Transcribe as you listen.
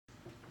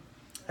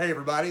Hey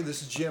everybody,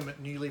 this is Jim at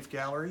New Leaf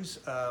Galleries.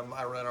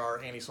 I run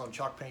our Sloan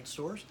chalk paint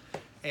stores,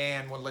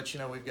 and want to let you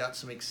know we've got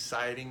some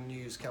exciting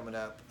news coming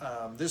up.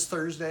 This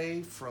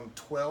Thursday from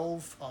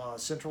 12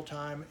 Central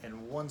Time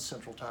and 1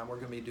 Central Time, we're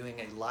going to be doing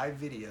a live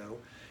video,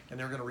 and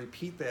they're going to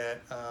repeat that,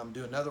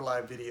 do another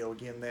live video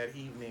again that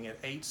evening at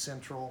 8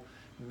 Central,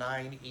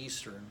 9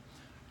 Eastern.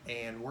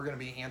 And we're going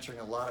to be answering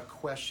a lot of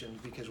questions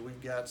because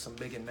we've got some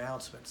big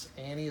announcements.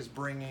 Annie is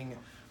bringing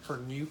her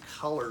new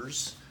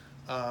colors,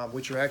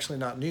 which are actually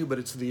not new, but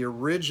it's the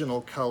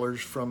original colors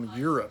from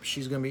Europe.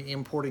 She's going to be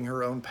importing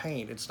her own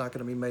paint. It's not going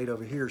to be made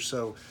over here,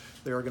 so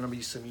there are going to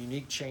be some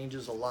unique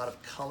changes, a lot of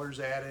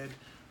colors added,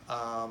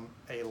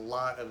 a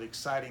lot of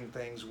exciting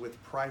things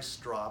with price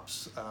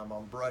drops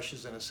on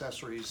brushes and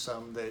accessories,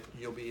 some that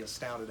you'll be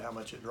astounded how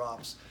much it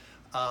drops.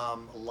 A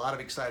lot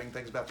of exciting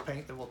things about the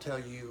paint that we'll tell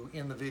you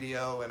in the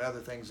video and other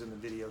things in the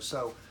video.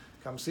 So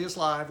come see us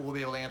live. We'll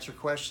be able to answer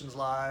questions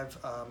live,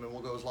 and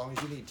we'll go as long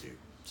as you need to.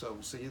 So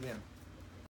we'll see you then.